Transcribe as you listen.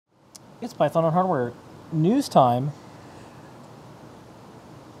It's Python on Hardware news time.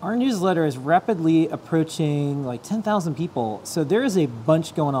 Our newsletter is rapidly approaching like 10,000 people. So there is a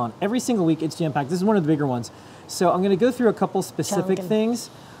bunch going on. Every single week it's jam-packed. This is one of the bigger ones. So I'm going to go through a couple specific things.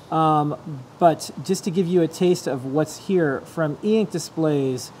 But just to give you a taste of what's here, from e-ink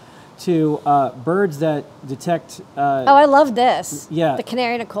displays to birds that detect... oh, I love this. Yeah. The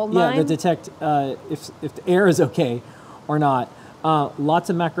canary in a coal mine. Yeah, that detect if the air is okay or not.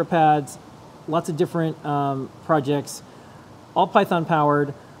 Lots of macro pads, lots of different projects, all Python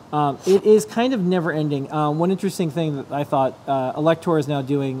powered. It is kind of never ending. One interesting thing that I thought, Elector is now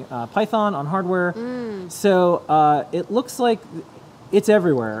doing Python on hardware. So it looks like it's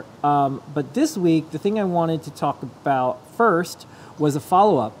everywhere. But this week, the thing I wanted to talk about first was a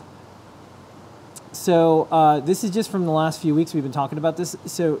follow-up. So this is just from the last few weeks we've been talking about this.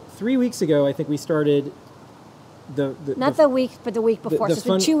 So 3 weeks ago, I think we started Not the week, but the week before. So it's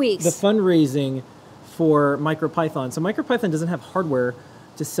been 2 weeks. The fundraising for MicroPython. So MicroPython doesn't have hardware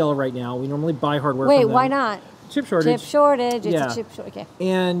to sell right now. We normally buy hardware from them. Why not? Chip shortage. Chip shortage. It's Yeah. a chip shortage. Okay.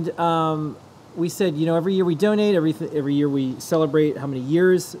 And we said, every year we donate, every year we celebrate how many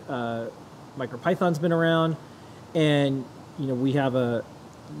years MicroPython's been around. And, we have a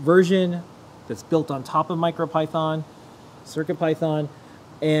version that's built on top of MicroPython, CircuitPython.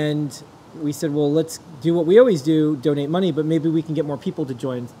 And we said, well, let's do what we always do, donate money, but maybe we can get more people to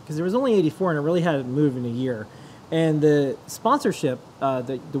join, because there was only 84 and it really hadn't moved in a year. And the sponsorship,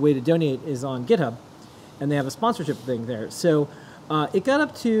 the way to donate is on GitHub, and they have a sponsorship thing there. So it got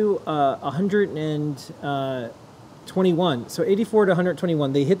up to 121. So 84 to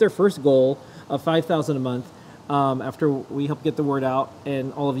 121. They hit their first goal of 5,000 a month after we helped get the word out,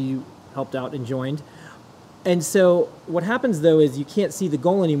 and all of you helped out and joined. And so what happens, though, is you can't see the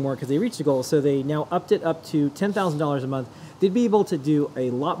goal anymore because they reached the goal. So they now upped it up to $10,000 a month. They'd be able to do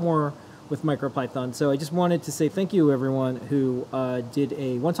a lot more with MicroPython. So I just wanted to say thank you, everyone who did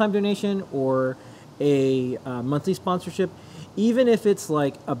a one-time donation or a monthly sponsorship, even if it's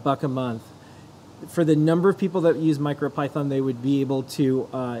like $1 a month. For the number of people that use MicroPython, they would be able to,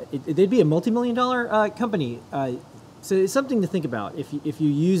 they'd be a multi-million-dollar company. So it's something to think about. If you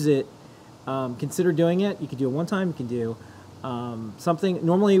use it, consider doing it. You can do it one time. You can do something.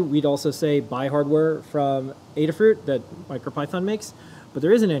 Normally, we'd also say buy hardware from Adafruit that MicroPython makes, but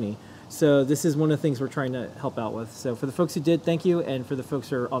there isn't any. So this is one of the things we're trying to help out with. So for the folks who did, thank you. And for the folks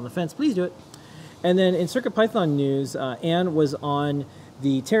who are on the fence, please do it. And then in CircuitPython news, Anne was on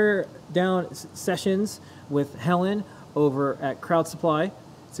the teardown sessions with Helen over at Crowd Supply.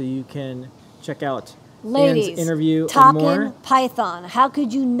 So you can check out Ladies, Anne's interview talking and more. Python. How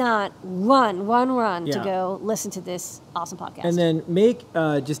could you not run Yeah. to go listen to this awesome podcast? And then Make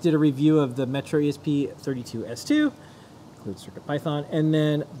just did a review of the Metro ESP32S2, includes CircuitPython. And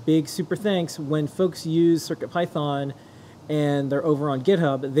then big super thanks, when folks use CircuitPython and they're over on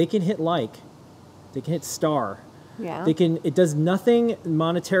GitHub, they can hit like, they can hit star. Yeah. They can. It does nothing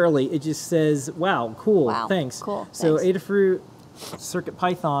monetarily. It just says, "Wow, cool, Wow, thanks." cool, So thanks. Adafruit,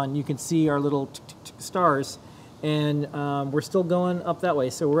 CircuitPython, you can see our little stars, and we're still going up that way.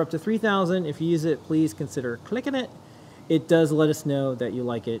 So we're up to 3,000. If you use it, please consider clicking it. It does let us know that you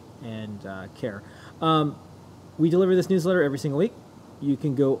like it and care. We deliver this newsletter every single week. You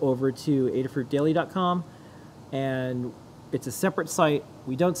can go over to adafruitdaily.com, and it's a separate site.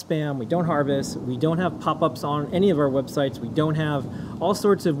 We don't spam, we don't harvest, we don't have pop-ups on any of our websites. We don't have all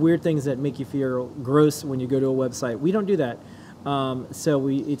sorts of weird things that make you feel gross when you go to a website. We don't do that. So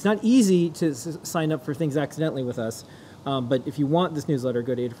it's not easy to sign up for things accidentally with us. But if you want this newsletter,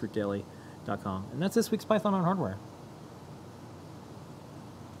 go to adafruitdaily.com. And that's this week's Python on Hardware.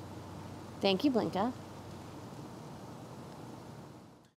 Thank you, Blinka.